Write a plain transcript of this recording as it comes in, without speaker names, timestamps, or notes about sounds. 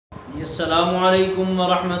السلام علیکم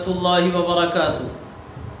ورحمۃ اللہ وبرکاتہ۔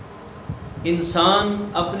 انسان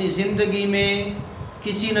اپنی زندگی میں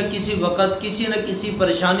کسی نہ کسی وقت کسی نہ کسی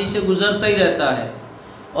پریشانی سے گزرتا ہی رہتا ہے،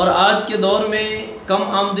 اور آج کے دور میں کم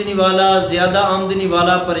آمدنی والا زیادہ آمدنی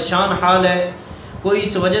والا پریشان حال ہے۔ کوئی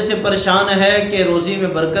اس وجہ سے پریشان ہے کہ روزی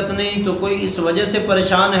میں برکت نہیں، تو کوئی اس وجہ سے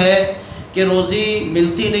پریشان ہے کہ روزی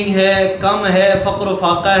ملتی نہیں ہے، کم ہے، فقر و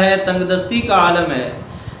فاقہ ہے، تنگ دستی کا عالم ہے۔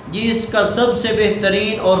 جی اس کا سب سے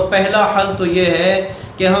بہترین اور پہلا حل تو یہ ہے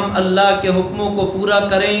کہ ہم اللہ کے حکموں کو پورا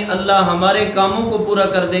کریں، اللہ ہمارے کاموں کو پورا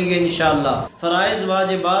کر دیں گے انشاءاللہ۔ فرائض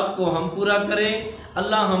واجبات کو ہم پورا کریں،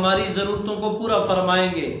 اللہ ہماری ضرورتوں کو پورا فرمائیں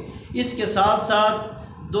گے۔ اس کے ساتھ ساتھ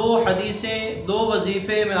دو حدیثیں، دو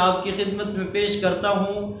وظیفے میں آپ کی خدمت میں پیش کرتا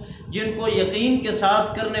ہوں، جن کو یقین کے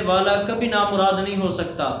ساتھ کرنے والا کبھی نامراد نہیں ہو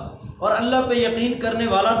سکتا، اور اللہ پہ یقین کرنے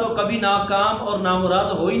والا تو کبھی ناکام اور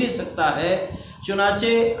نامراد ہو ہی نہیں سکتا ہے۔ چنانچہ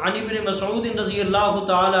عن ابن مسعود رضی اللہ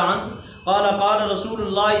تعالی عنہ قال قال رسول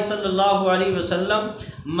اللہ صلی اللہ علیہ وسلم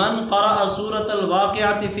من قرأ سورة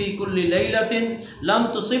الواقعة فی کل لیلۃ لم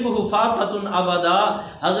تصبہ فاقۃ ابدا۔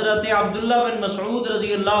 حضرت عبداللہ بن مسعود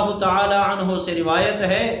رضی اللہ تعالی عنہ سے روایت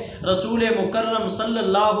ہے، رسول مکرم صلی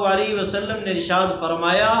اللہ علیہ وسلم نے ارشاد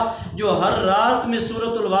فرمایا، جو ہر رات میں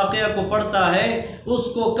سورۃ الواقعہ کو پڑھتا ہے اس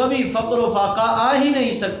کو کبھی فقر و فاقہ آ ہی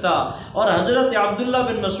نہیں سکتا۔ اور حضرت عبداللہ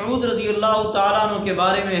بن مسعود رضی اللہ تعالیٰ عنہ کے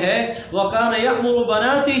بارے میں ہے، وَكَانَ يَأْمُرُ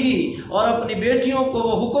بَنَاتِهِ، اور اپنی بیٹیوں کو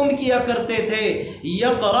وہ حکم کیا کرتے تھے،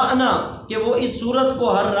 یقرأنا، کہ وہ اس سورت کو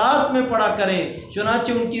ہر رات میں پڑھا کریں۔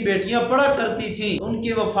 چنانچہ ان کی بیٹیاں پڑھا کرتی تھیں۔ ان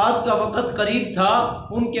کی وفات کا وقت قریب تھا،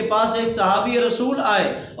 ان کے پاس ایک صحابی رسول آئے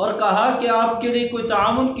اور کہا کہ آپ کے لیے کوئی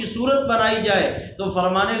تعاون کی صورت بنائی جائے، تو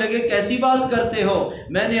فرمانے لگے کیسی بات کرتے ہو،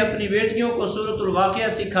 میں نے اپنی بیٹیوں کو سورۃ الواقعہ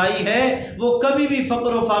سکھائی ہے، وہ کبھی بھی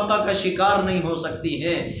فقر و فاقہ کا شکار نہیں ہو سکتی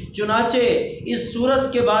ہیں۔ چنانچہ اس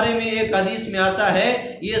سورت کے بارے میں ایک حدیث میں آتا ہے،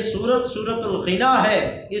 یہ سورت سورۃ الغنا ہے،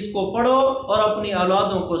 اس کو پڑھو اور اپنی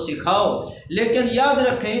اولادوں کو سکھاؤ، لیکن یاد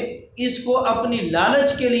رکھیں اس کو اپنی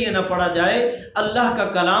لالچ کے لیے نہ پڑھا جائے، اللہ کا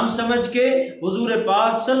کلام سمجھ کے، حضور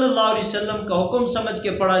پاک صلی اللہ علیہ وسلم کا حکم سمجھ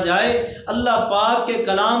کے پڑھا جائے۔ اللہ پاک کے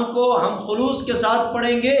کلام کو ہم خلوص کے ساتھ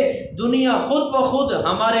پڑھیں گے، دنیا خود بخود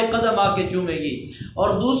ہمارے قدم آ کے چومے گی۔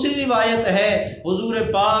 اور دوسری روایت ہے، حضور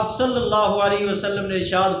پاک صلی اللہ علیہ وسلم نے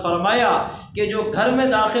ارشاد فرمایا کہ جو گھر میں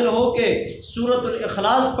داخل ہو کے سورۃ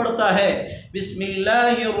الاخلاص پڑھتا ہے، بسم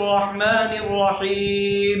اللہ الرحمن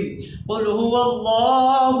الرحیم، قل هو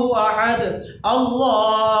اللہ احد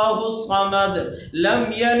اللہ الصمد لم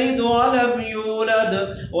یلد ولم یولد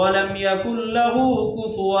ولم یکن له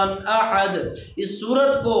کفوا احد۔ اس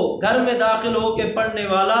سورت کو گھر میں داخل ہو کے پڑھنے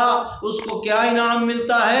والا، اس کو کیا انعام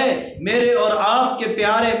ملتا ہے؟ میرے اور آپ کے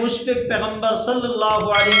پیارے مشفق پیغمبر صلی اللہ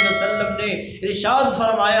علیہ وسلم نے ارشاد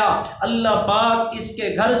فرمایا، اللہ پاک اس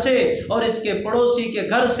کے گھر سے اور اس کے پڑوسی کے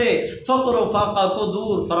گھر سے فقر و فاقہ کو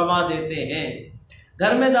دور فرما دیتے ہیں۔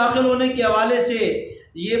 گھر میں داخل ہونے کے حوالے سے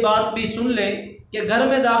یہ بات بھی سن لیں کہ گھر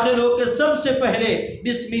میں داخل ہو کے سب سے پہلے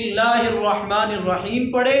بسم اللہ الرحمن الرحیم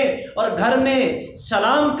پڑھیں، اور گھر میں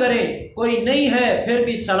سلام کریں، کوئی نہیں ہے پھر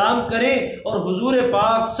بھی سلام کریں، اور حضور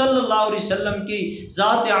پاک صلی اللہ علیہ وسلم کی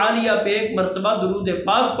ذات عالیہ پہ ایک مرتبہ درود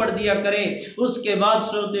پاک پڑھ دیا کریں۔ اس کے بعد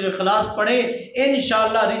سورۃ الاخلاص پڑھیں،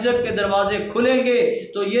 انشاءاللہ رزق کے دروازے کھلیں گے۔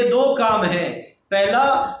 تو یہ دو کام ہیں، پہلا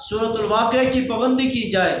سورۃ الواقعہ کی پابندی کی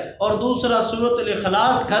جائے، اور دوسرا سورۃ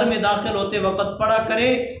الاخلاص گھر میں داخل ہوتے وقت پڑھا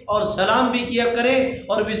کریں، اور سلام بھی کیا کریں،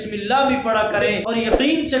 اور بسم اللہ بھی پڑھا کریں۔ اور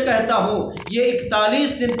یقین سے کہتا ہوں یہ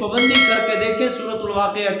 41 دن پابندی کر کے دیکھیں سورۃ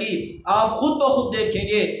الواقعہ کی، آپ خود بخود دیکھیں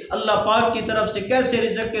گے اللہ پاک کی طرف سے کیسے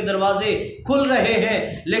رزق کے دروازے کھل رہے ہیں۔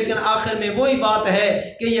 لیکن آخر میں وہی بات ہے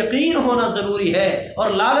کہ یقین ہونا ضروری ہے، اور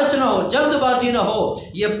لالچ نہ ہو، جلد بازی نہ ہو۔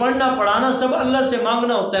 یہ پڑھنا پڑھانا سب اللہ سے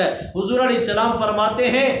مانگنا ہوتا ہے۔ حضور علیہ السلام فرماتے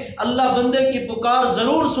ہیں اللہ بندے کی پکار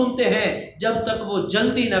ضرور سنتے ہیں جب تک وہ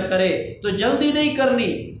جلدی نہ کرے۔ تو جلدی نہیں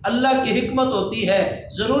کرنی، اللہ کی حکمت ہوتی ہے،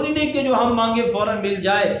 ضروری نہیں کہ جو ہم مانگے فوراً مل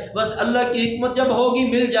جائے، بس اللہ کی حکمت جب ہوگی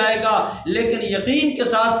مل جائے گا۔ لیکن یقین کے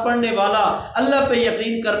ساتھ پڑھنے والا، اللہ پہ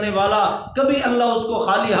یقین کرنے والا، کبھی اللہ اس کو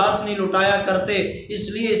خالی ہاتھ نہیں لٹایا کرتے۔ اس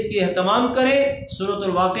لیے اس کی اہتمام کریں، سورۃ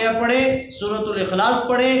الواقعہ پڑھیں، سورۃ الاخلاص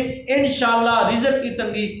پڑھیں، انشاءاللہ رزق کی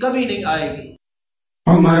تنگی کبھی نہیں آئے گی۔